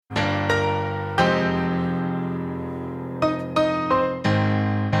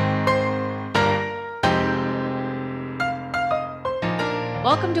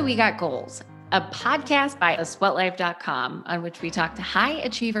Welcome to We Got Goals, a podcast by sweatlife.com on which we talk to high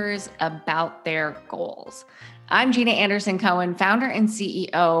achievers about their goals. I'm Gina Anderson Cohen, founder and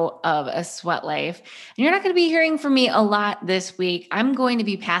CEO of A Sweat Life. And you're not going to be hearing from me a lot this week. I'm going to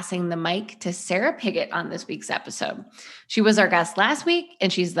be passing the mic to Sarah Piggott on this week's episode. She was our guest last week,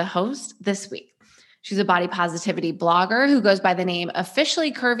 and she's the host this week. She's a body positivity blogger who goes by the name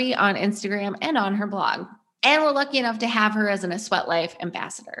Officially Curvy on Instagram and on her blog. And we're lucky enough to have her as an A Sweat Life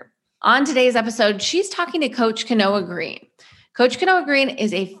ambassador. On today's episode, she's talking to Coach Kanoa Green. Coach Kanoa Green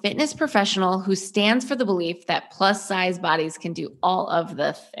is a fitness professional who stands for the belief that plus-size bodies can do all of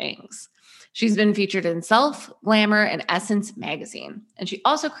the things. She's been featured in Self, Glamour, and Essence magazine. And she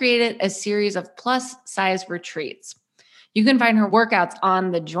also created a series of plus-size retreats. You can find her workouts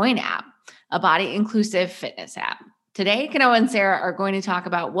on the Join app, a body-inclusive fitness app. Today, Kanoa and Sarah are going to talk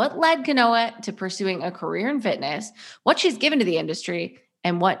about what led Kanoa to pursuing a career in fitness, what she's given to the industry,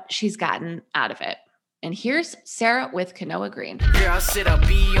 and what she's gotten out of it. And here's Sarah with Kanoa Green. Yeah, I said I'll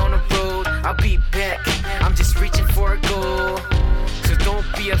be on the road, I'll be back. I'm just reaching for a goal. So don't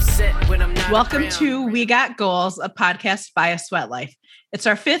be upset when I'm not Welcome around. to We Got Goals, a podcast by A Sweat Life. It's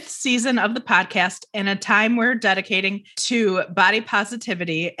our 5th season of the podcast and a time we're dedicating to body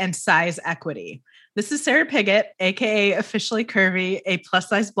positivity and size equity. This is Sarah Piggott, aka Officially Curvy, a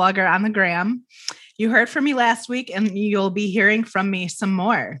plus-size blogger on the gram. You heard from me last week, and you'll be hearing from me some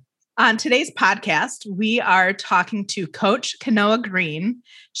more. On today's podcast, we are talking to Coach Kanoa Green.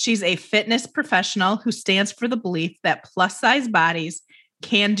 She's a fitness professional who stands for the belief that plus-size bodies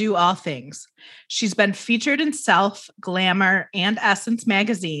can do all things. She's been featured in Self, Glamour, and Essence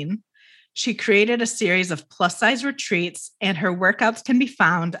magazine. She created a series of plus-size retreats, and her workouts can be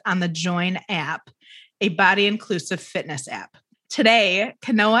found on the Join app, a body-inclusive fitness app. Today,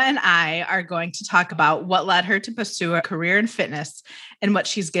 Kanoa and I are going to talk about what led her to pursue a career in fitness and what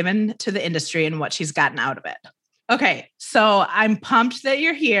she's given to the industry and what she's gotten out of it. Okay, so I'm pumped that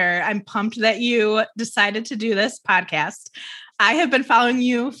you're here. I'm pumped that you decided to do this podcast. I have been following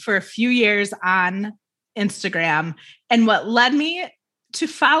you for a few years on Instagram, and what led me to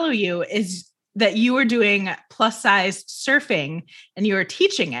follow you is that you were doing plus-size surfing and you were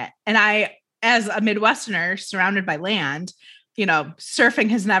teaching it. And I, as a Midwesterner surrounded by land, you know, surfing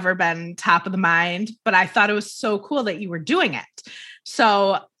has never been top of the mind, but I thought it was so cool that you were doing it.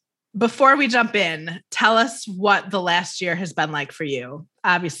 So before we jump in, tell us what the last year has been like for you.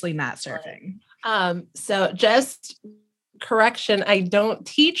 Obviously not surfing. So just correction, I don't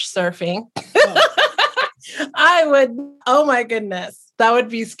teach surfing. Oh my goodness, that would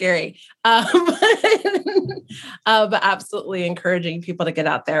be scary. But absolutely encouraging people to get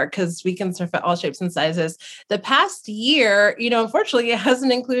out there because we can surf at all shapes and sizes. The past year, unfortunately, it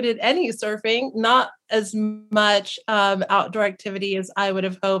hasn't included any surfing, not as much outdoor activity as I would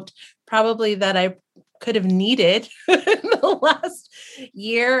have hoped, probably that I could have needed in the last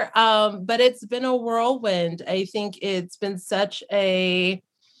year. But it's been a whirlwind. I think it's been such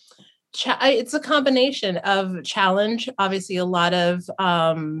it's a combination of challenge, obviously a lot of,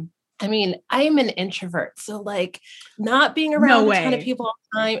 I'm an introvert. So like not being around a ton of people all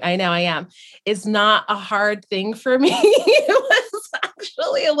the time, I know I am, is not a hard thing for me. It was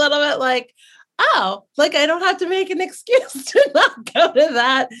actually a little bit like, oh, like I don't have to make an excuse to not go to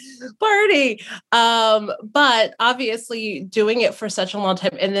that party. But obviously doing it for such a long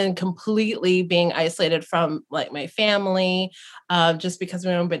time and then completely being isolated from like my family, just because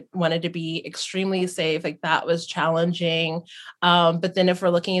we wanted to be extremely safe, like that was challenging. But then if we're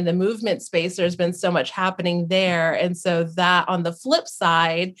looking in the movement space, there's been so much happening there. And so that on the flip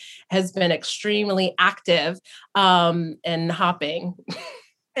side has been extremely active and hopping.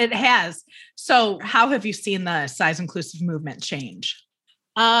 It has. So how have you seen the size inclusive movement change?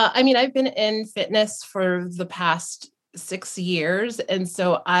 I've been in fitness for the past 6 years. And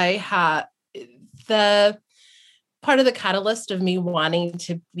so I had the part of the catalyst of me wanting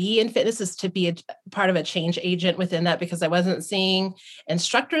to be in fitness is to be a part of a change agent within that, because I wasn't seeing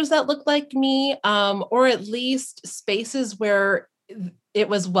instructors that looked like me, or at least spaces where it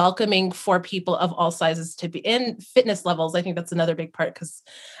was welcoming for people of all sizes to be in fitness levels. I think that's another big part because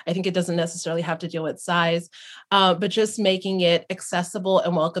I think it doesn't necessarily have to deal with size, but just making it accessible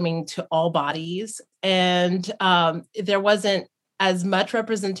and welcoming to all bodies. And there wasn't as much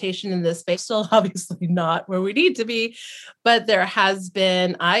representation in this space, still obviously not where we need to be, but there has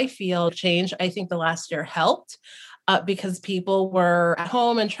been, I feel, change. I think the last year helped because people were at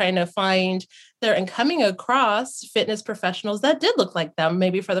home and trying to find and coming across fitness professionals that did look like them,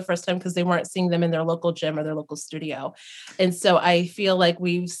 maybe for the first time because they weren't seeing them in their local gym or their local studio. And so I feel like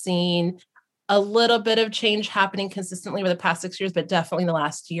we've seen a little bit of change happening consistently over the past 6 years, but definitely in the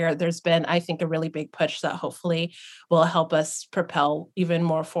last year, there's been, I think, a really big push that hopefully will help us propel even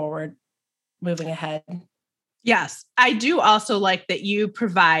more forward moving ahead. Yes. I do also like that you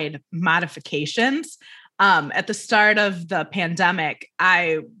provide modifications. At the start of the pandemic,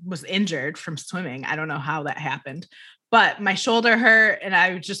 I was injured from swimming. I don't know how that happened, but my shoulder hurt and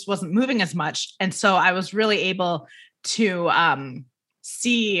I just wasn't moving as much. And so I was really able to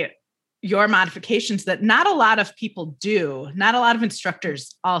see your modifications that not a lot of people do. Not a lot of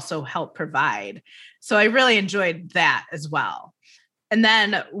instructors also help provide. So I really enjoyed that as well. And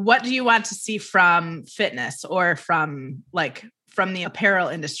then what do you want to see from fitness or from the apparel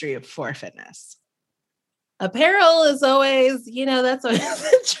industry for fitness? Apparel is always, that's always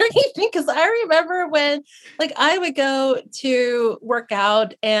a tricky thing, because I remember when I would go to work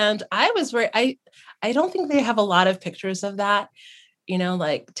out and I was I don't think they have a lot of pictures of that,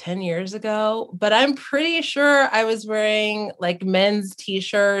 10 years ago, but I'm pretty sure I was wearing men's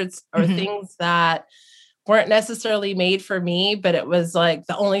t-shirts or things that weren't necessarily made for me, but it was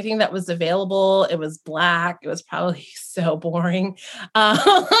the only thing that was available. It was black. It was probably so boring.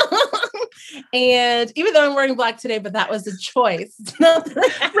 And even though I'm wearing black today, but that was a choice.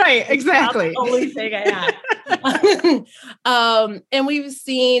 Right, exactly. That's the only thing I had. And we've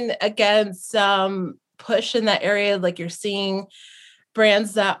seen, again, some push in that area. You're seeing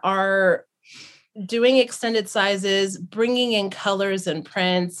brands that are doing extended sizes, bringing in colors and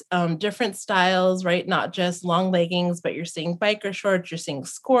prints, different styles, right? Not just long leggings, but you're seeing biker shorts, you're seeing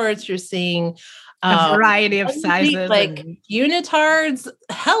skirts, you're seeing a variety of sizes, unitards.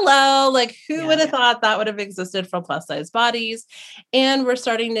 Hello, who would have thought that would have existed for plus size bodies? And we're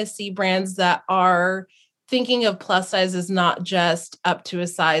starting to see brands that are thinking of plus size as not just up to a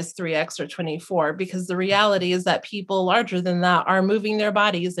size 3X or 24, because the reality is that people larger than that are moving their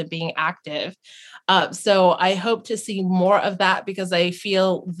bodies and being active. So I hope to see more of that, because I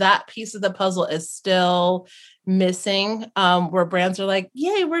feel that piece of the puzzle is still missing, where brands are like,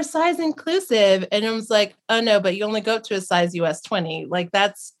 yay, we're size inclusive. And it was like, oh no, but you only go up to a size US 20.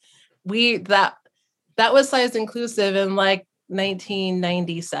 That was size inclusive in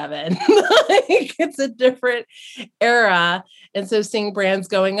 1997. It's a different era. And so seeing brands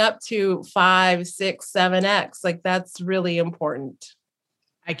going up to 5, 6, 7X, that's really important.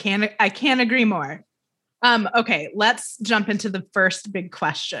 I can't agree more. Okay, let's jump into the first big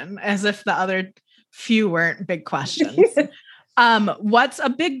question, as if the other few weren't big questions. What's a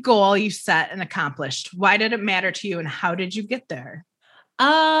big goal you set and accomplished? Why did it matter to you, and how did you get there?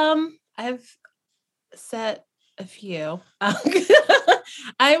 I've set a few.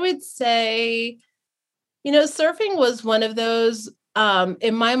 I would say, surfing was one of those,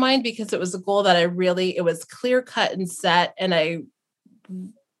 in my mind, because it was a goal that it was clear cut and set, and I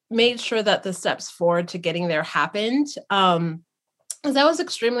made sure that the steps forward to getting there happened. Because that was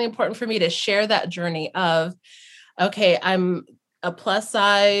extremely important for me to share that journey of, okay, I'm a plus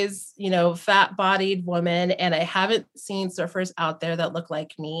size, fat bodied woman, and I haven't seen surfers out there that look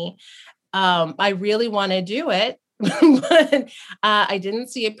like me. I really want to do it, but I didn't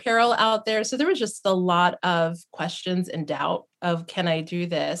see apparel out there. So there was just a lot of questions and doubt of, can I do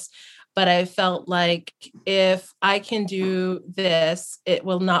this? But I felt like if I can do this, it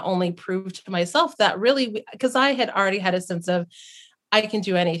will not only prove to myself that really, because I had already had a sense of, I can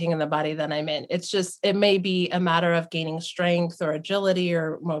do anything in the body that I'm in. It's just, it may be a matter of gaining strength or agility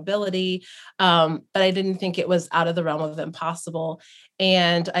or mobility. But I didn't think it was out of the realm of impossible.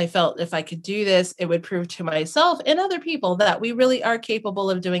 And I felt if I could do this, it would prove to myself and other people that we really are capable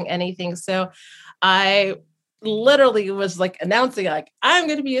of doing anything. So I literally was announcing, I'm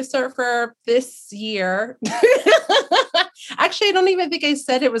going to be a surfer this year. Actually, I don't even think I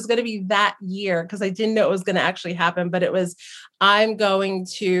said it was going to be that year, because I didn't know it was going to actually happen, but it was, I'm going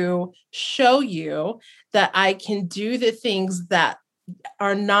to show you that I can do the things that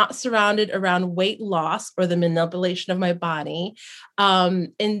are not surrounded around weight loss or the manipulation of my body,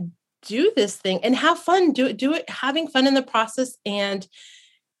 and do this thing and have fun, do it, having fun in the process, and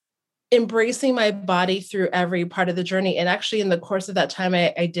embracing my body through every part of the journey. And actually in the course of that time,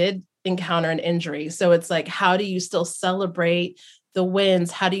 I did encounter an injury. So it's how do you still celebrate the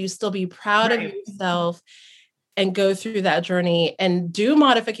wins? How do you still be proud of yourself and go through that journey and do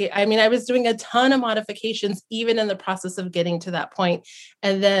modification? I mean, I was doing a ton of modifications, even in the process of getting to that point.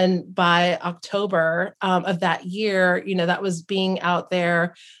 And then by October of that year, that was being out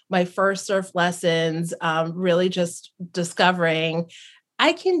there, my first surf lessons, really just discovering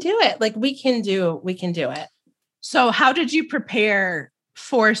I can do it. We can do it. So how did you prepare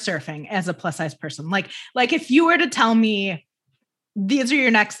for surfing as a plus size person? Like if you were to tell me these are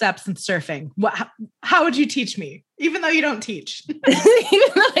your next steps in surfing. How would you teach me? Even though you don't teach. Even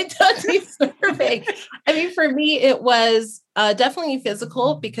though I don't teach surfing. I mean, for me, it was definitely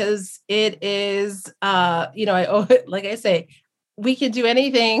physical because it is, like I say, we can do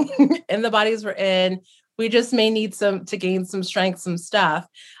anything in the bodies we're in. We just may need to gain some strength, some stuff.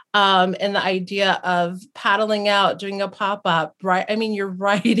 And the idea of paddling out, doing a pop-up, right? I mean, you're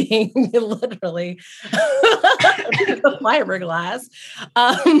riding literally the fiberglass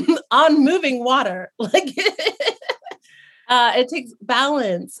on moving water. Like it takes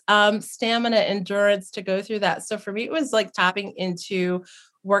balance, stamina, endurance to go through that. So for me, it was like tapping into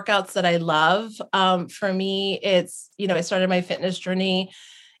workouts that I love. For me, it's, I started my fitness journey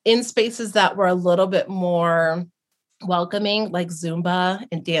in spaces that were a little bit more welcoming, like Zumba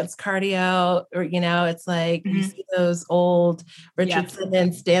and dance cardio, or, it's like you see those old Richard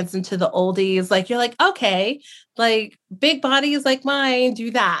Simmons dancing to the oldies. Like, you're like, okay, like big bodies like mine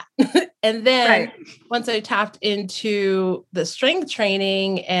do that. And then once I tapped into the strength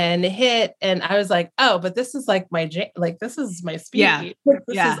training and HIIT, and I was like, oh, but this is like this is my speed.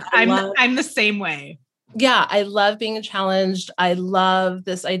 I'm the same way. Yeah, I love being challenged. I love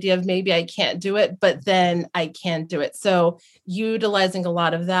this idea of maybe I can't do it, but then I can do it. So utilizing a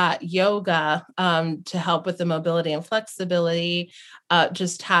lot of that yoga to help with the mobility and flexibility,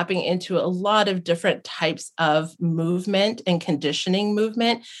 just tapping into a lot of different types of movement and conditioning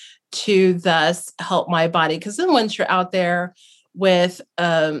movement to thus help my body. Because then once you're out there with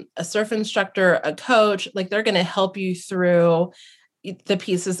a surf instructor, a coach, like they're going to help you through the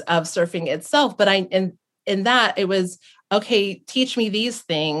pieces of surfing itself. But in that it was, okay, teach me these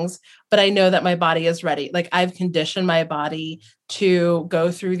things, but I know that my body is ready. Like I've conditioned my body to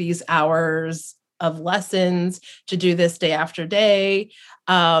go through these hours of lessons, to do this day after day.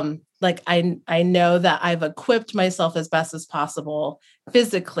 Like I know that I've equipped myself as best as possible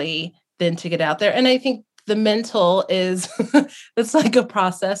physically then to get out there. And I think the mental is, it's like a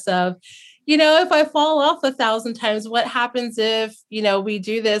process of, if I fall off 1,000 times, what happens if, we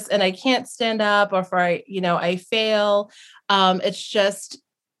do this and I can't stand up, or if I fail? It's just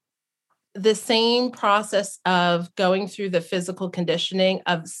the same process of going through the physical conditioning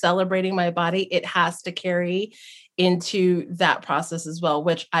of celebrating my body. It has to carry into that process as well,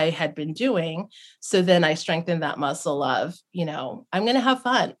 which I had been doing. So then I strengthened that muscle of, I'm going to have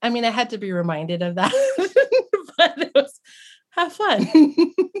fun. I mean, I had to be reminded of that, but it was have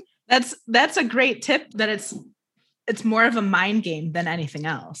fun. That's a great tip, that it's more of a mind game than anything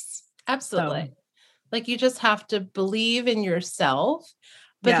else. Absolutely. So. Like you just have to believe in yourself,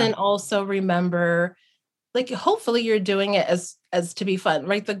 but then also remember, like, hopefully you're doing it as to be fun,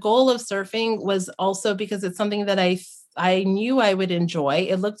 right? The goal of surfing was also because it's something that I knew I would enjoy.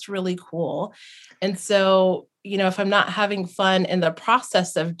 It looked really cool. And so, if I'm not having fun in the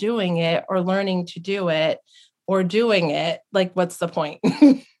process of doing it or learning to do it or doing it, like, what's the point?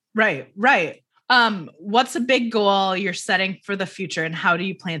 Right. What's a big goal you're setting for the future, and how do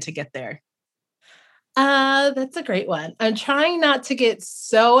you plan to get there? That's a great one. I'm trying not to get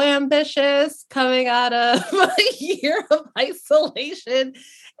so ambitious coming out of a year of isolation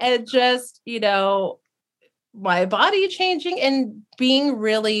and just, my body changing and being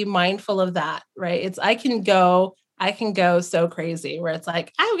really mindful of that, right? I can go so crazy where it's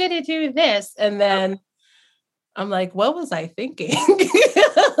like, I'm going to do this. And then I'm like, what was I thinking?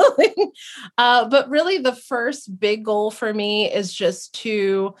 But really the first big goal for me is just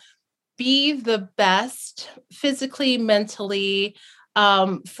to be the best physically, mentally,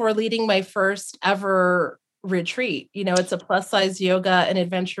 for leading my first ever retreat. It's a plus size yoga and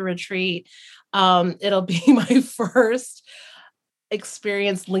adventure retreat. It'll be my first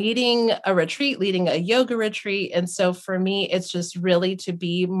experience leading a retreat, leading a yoga retreat. And so for me, it's just really to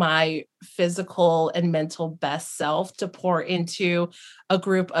be my physical and mental best self, to pour into a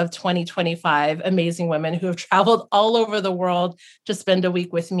group of 25 amazing women who have traveled all over the world to spend a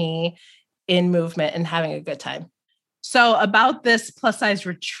week with me in movement and having a good time. So about this plus size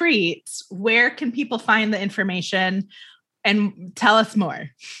retreat, where can people find the information, and tell us more?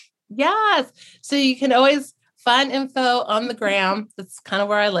 Yes. So you can always find info on the gram. That's kind of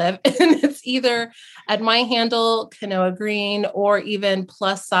where I live. And it's either at my handle, Kanoa Green, or even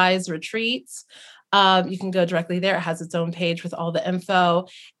Plus Size Retreats. You can go directly there. It has its own page with all the info.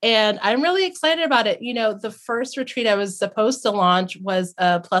 And I'm really excited about it. The first retreat I was supposed to launch was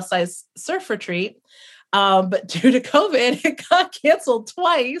a plus size surf retreat. But due to COVID, it got canceled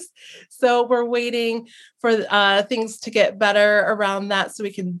twice. So we're waiting for things to get better around that so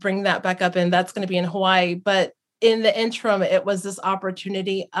we can bring that back up. And that's going to be in Hawaii. But in the interim, it was this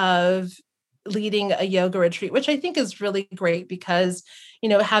opportunity of leading a yoga retreat, which I think is really great because,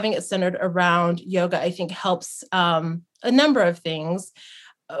 having it centered around yoga, I think helps a number of things.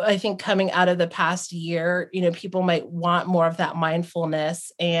 I think coming out of the past year, people might want more of that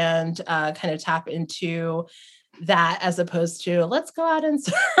mindfulness and kind of tap into that as opposed to let's go out and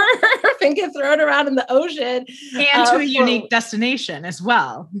surf and get thrown around in the ocean. And to a unique destination as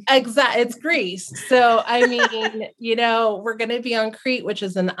well. Exactly. It's Greece. So, I mean, we're going to be on Crete, which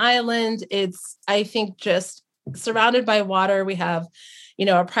is an island. It's, I think, just surrounded by water. We have,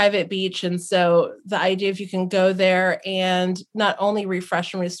 a private beach. And so the idea if you can go there and not only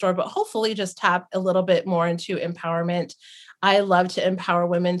refresh and restore, but hopefully just tap a little bit more into empowerment. I love to empower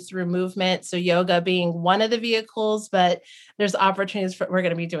women through movement. So yoga being one of the vehicles, but there's opportunities we're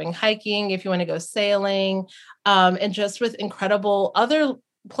going to be doing hiking if you want to go sailing, and just with incredible other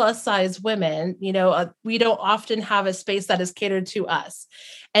plus size women. We don't often have a space that is catered to us,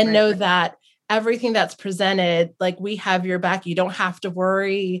 and know that everything that's presented, like we have your back. You don't have to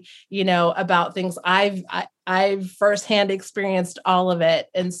worry, about things. I've firsthand experienced all of it.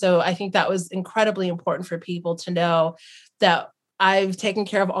 And so I think that was incredibly important for people to know that I've taken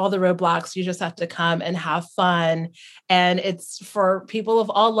care of all the roadblocks. You just have to come and have fun. And it's for people of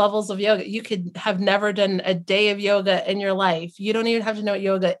all levels of yoga. You could have never done a day of yoga in your life. You don't even have to know what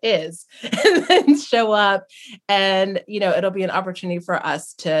yoga is and then show up. And, it'll be an opportunity for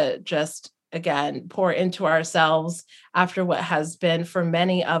us to just, again, pour into ourselves after what has been for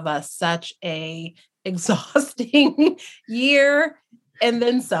many of us such a exhausting year and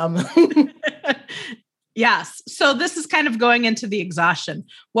then some. Yes. So this is kind of going into the exhaustion.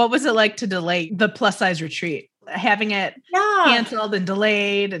 What was it like to delay the plus size retreat? Having it canceled and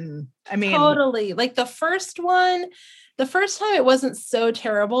delayed. And I mean, totally. Like the first time it wasn't so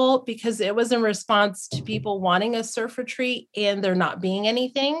terrible because it was in response to people wanting a surf retreat and there not being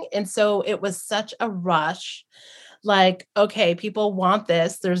anything. And so it was such a rush. Like, okay, people want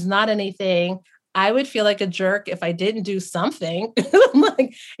this. There's not anything. I would feel like a jerk if I didn't do something.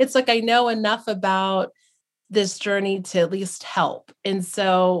 It's like I know enough about this journey to at least help. And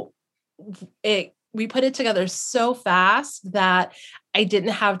so we put it together so fast that I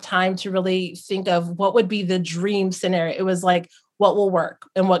didn't have time to really think of what would be the dream scenario. It was like, what will work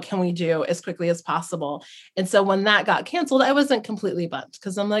and what can we do as quickly as possible? And so when that got canceled, I wasn't completely bummed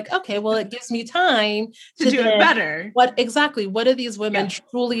because I'm like, okay, well, it gives me time to do it better. What do these women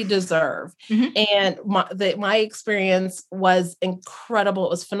truly deserve? And my experience was incredible. It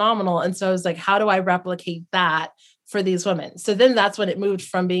was phenomenal. And so I was like, how do I replicate that for these women? So then that's when it moved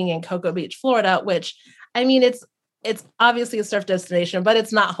from being in Cocoa Beach, Florida, which, I mean, it's obviously a surf destination, but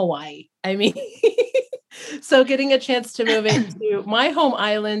it's not Hawaii. I mean, so getting a chance to move into my home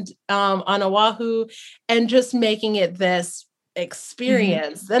island on Oahu and just making it this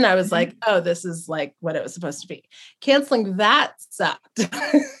experience, then I was like, oh, this is like what it was supposed to be. Canceling that sucked.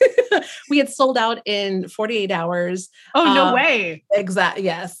 We had sold out in 48 hours. Oh, no way. Exactly.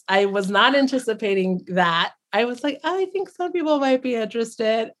 Yes. I was not anticipating that. I was like, I think some people might be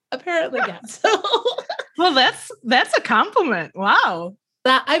interested. Apparently, yes. Well, that's a compliment. Wow.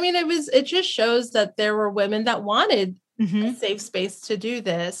 It just shows that there were women that wanted a safe space to do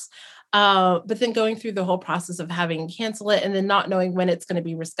this. But then going through the whole process of having to cancel it and then not knowing when it's going to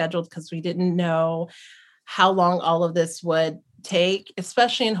be rescheduled because we didn't know how long all of this would take,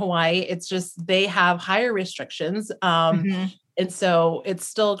 especially in Hawaii. It's just, they have higher restrictions. And so it's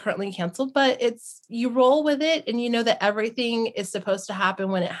still currently canceled, but you roll with it and you know that everything is supposed to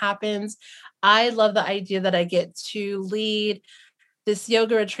happen when it happens. I love the idea that I get to lead this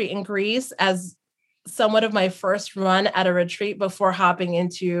yoga retreat in Greece as somewhat of my first run at a retreat before hopping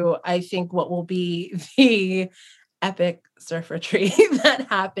into, I think, what will be the epic surf retreat that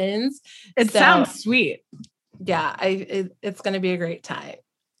happens. It sounds sweet. Yeah, it's going to be a great time.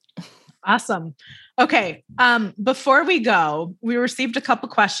 Awesome. Okay. Before we go, we received a couple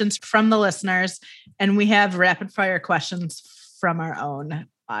questions from the listeners and we have rapid fire questions from our own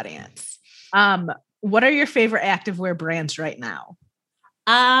audience. What are your favorite activewear brands right now?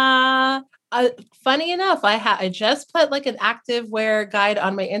 Funny enough, I just put like an activewear guide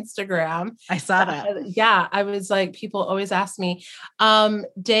on my Instagram. I saw that. Yeah. I was like, people always ask me,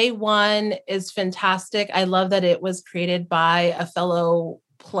 Day One is fantastic. I love that it was created by a fellow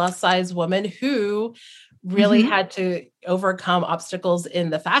plus size woman who really had to overcome obstacles in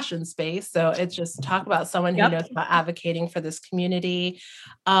the fashion space. So it's just talk about someone who knows about advocating for this community.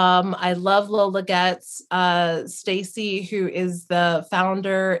 I love Lola Getz. Stacy, who is the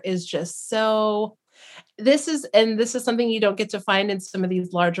founder, is just so, this is something you don't get to find in some of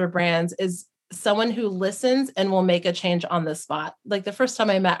these larger brands, is someone who listens and will make a change on the spot. Like the first time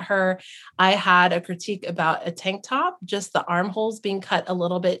I met her, I had a critique about a tank top, just the armholes being cut a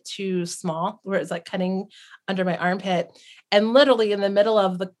little bit too small, where it's like cutting under my armpit. And literally in the middle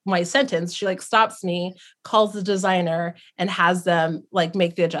of my sentence, she like stops me, calls the designer, and has them like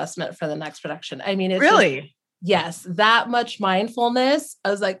make the adjustment for the next production. I mean, it's really, yes, that much mindfulness.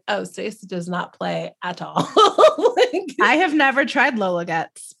 I was like, oh, Stacey does not play at all. Like, I have never tried Lola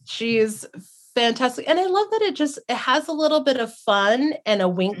Getz. She's fantastic. And I love that it has a little bit of fun and a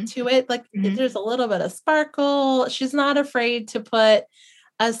wink to it. Like there's a little bit of sparkle. She's not afraid to put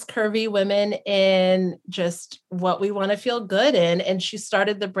us curvy women in just what we want to feel good in. And she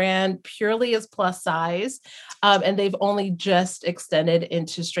started the brand purely as plus size. And they've only just extended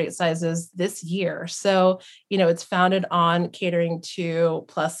into straight sizes this year. So, it's founded on catering to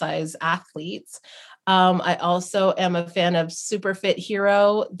plus size athletes. I also am a fan of Superfit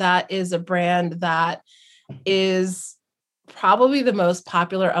Hero. That is a brand that is probably the most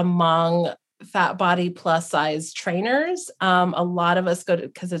popular among fat body plus size trainers. A lot of us go to,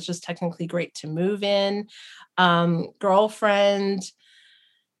 because it's just technically great to move in. Girlfriend,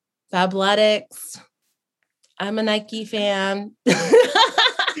 Fabletics. I'm a Nike fan.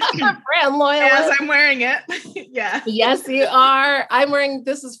 Brand loyal. As I'm wearing it. Yeah. Yes, you are. I'm wearing,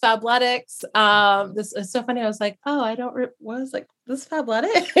 this is Fabletics. This is so funny. I was like, oh, this is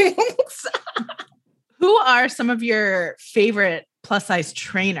Fabletics. Who are some of your favorite plus size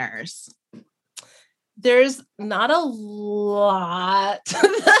trainers? There's not a lot.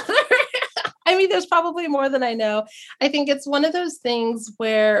 I mean, there's probably more than I know. I think it's one of those things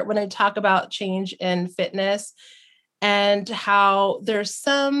where when I talk about change in fitness and how there's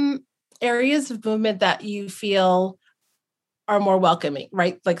some areas of movement that you feel are more welcoming,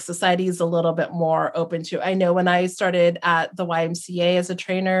 right? Like society is a little bit more open to. I know when I started at the YMCA as a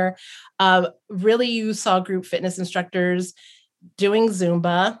trainer, really you saw group fitness instructors doing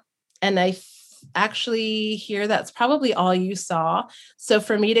Zumba. And I actually hear that's probably all you saw. So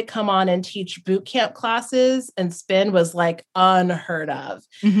for me to come on and teach boot camp classes and spin was like unheard of.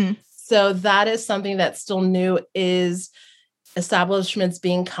 Mm-hmm. So that is something that's still new, is establishments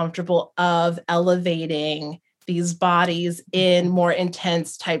being comfortable of elevating these bodies in more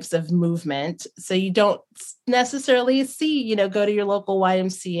intense types of movement. So you don't necessarily see, go to your local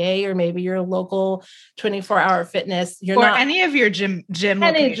YMCA or maybe your local 24-hour fitness. You're or not any of your gym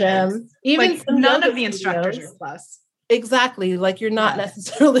any gym, even like none of the instructors are plus. Exactly. Like you're not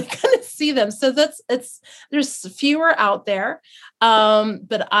necessarily going to see them. So there's fewer out there.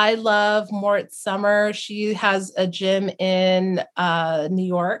 But I love Mort Summer. She has a gym in New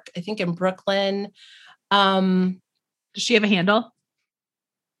York, I think in Brooklyn. Does she have a handle?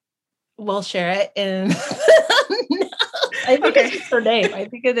 We'll share it. And I think it's just her name. I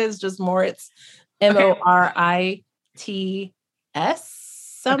think it is just Moritz, Morits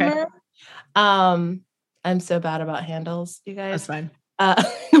Summer. Okay. I'm so bad about handles, you guys. That's fine.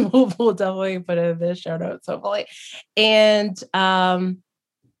 We'll definitely put it in the show notes, hopefully. And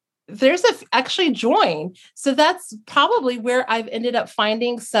there's actually Join. So that's probably where I've ended up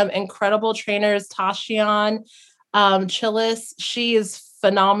finding some incredible trainers. Tashian Chillis, she is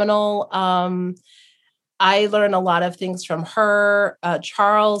phenomenal. I learn a lot of things from her.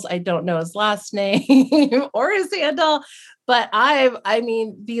 Charles, I don't know his last name or his handle, but I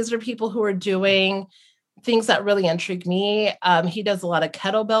mean, these are people who are doing things that really intrigue me. He does a lot of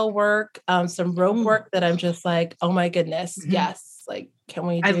kettlebell work, some rope work that I'm just like, oh my goodness. Mm-hmm. Yes. Like, can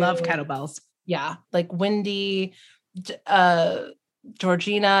we I love kettlebells. Yeah. Like Wendy,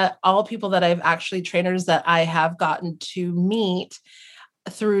 Georgina, all people that I've actually trainers that I have gotten to meet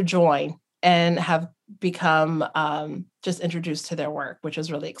through Join and have become just introduced to their work, which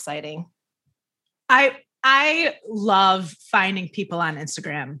is really exciting. I love finding people on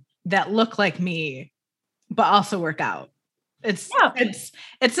Instagram that look like me, but also work out. It's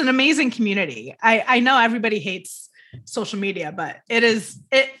an amazing community. I know everybody hates social media, but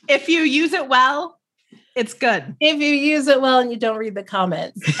if you use it well, it's good. If you use it well and you don't read the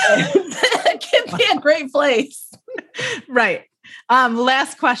comments, it can be a great place. Right.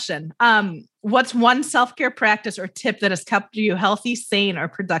 Last question. What's one self-care practice or tip that has kept you healthy, sane, or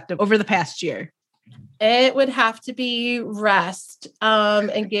productive over the past year? It would have to be rest,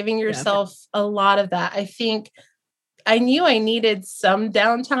 and giving yourself a lot of that. I think I knew I needed some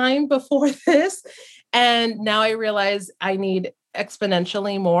downtime before this. And now I realize I need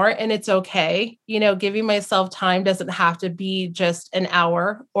exponentially more, and it's okay. Giving myself time doesn't have to be just an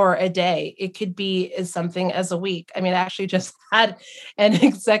hour or a day. It could be as something as a week. I mean, I actually just had an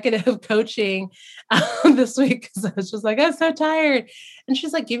executive coaching this week because I was just like, I'm so tired. And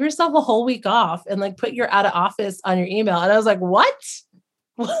she's like, give yourself a whole week off and like put your out of office on your email. And I was like, what?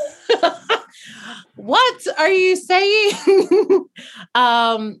 What are you saying?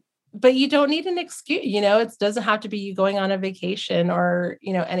 But you don't need an excuse, it doesn't have to be you going on a vacation or,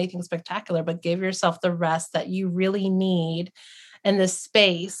 anything spectacular, but give yourself the rest that you really need and the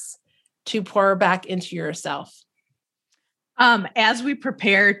space to pour back into yourself. As we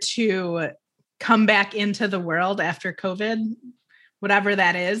prepare to come back into the world after COVID, whatever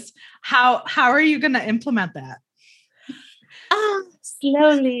that is, how are you going to implement that?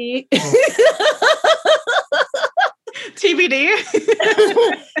 Slowly. TBD.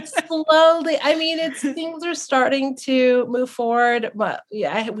 Slowly. I mean, things are starting to move forward. But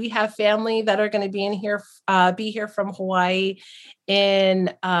yeah, we have family that are going to be here from Hawaii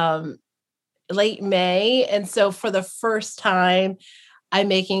in late May. And so for the first time, I'm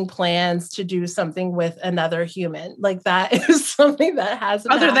making plans to do something with another human. Like that is something that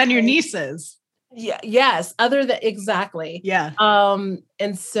hasn't other happened. Than your nieces. Yeah. Yes. Other than exactly. Yeah.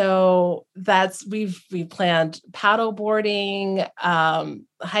 And so we planned paddle boarding,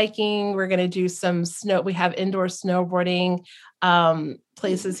 hiking. We're going to do some snow. We have indoor snowboarding,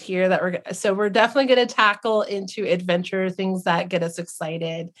 places here so we're definitely going to tackle into adventure, things that get us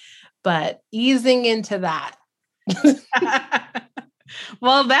excited, but easing into that.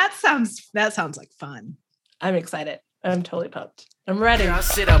 Well, that sounds like fun. I'm excited. I'm totally pumped. I'm ready. I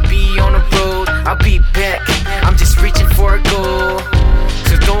said I'll be on the road, I'll be back. I'm just reaching for a goal.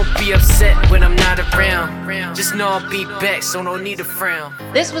 So don't be upset when I'm not around. Just know I'll be back, so no need to frown.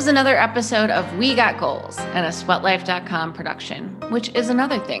 This was another episode of We Got Goals, and a SweatLife.com production, which is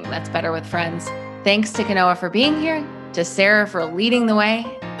another thing that's better with friends. Thanks to Kanoa for being here, to Sarah for leading the way,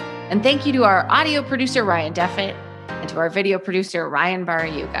 and thank you to our audio producer, Ryan Deffett, and to our video producer, Ryan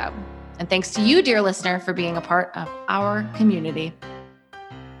Barayuga. And thanks to you, dear listener, for being a part of our community.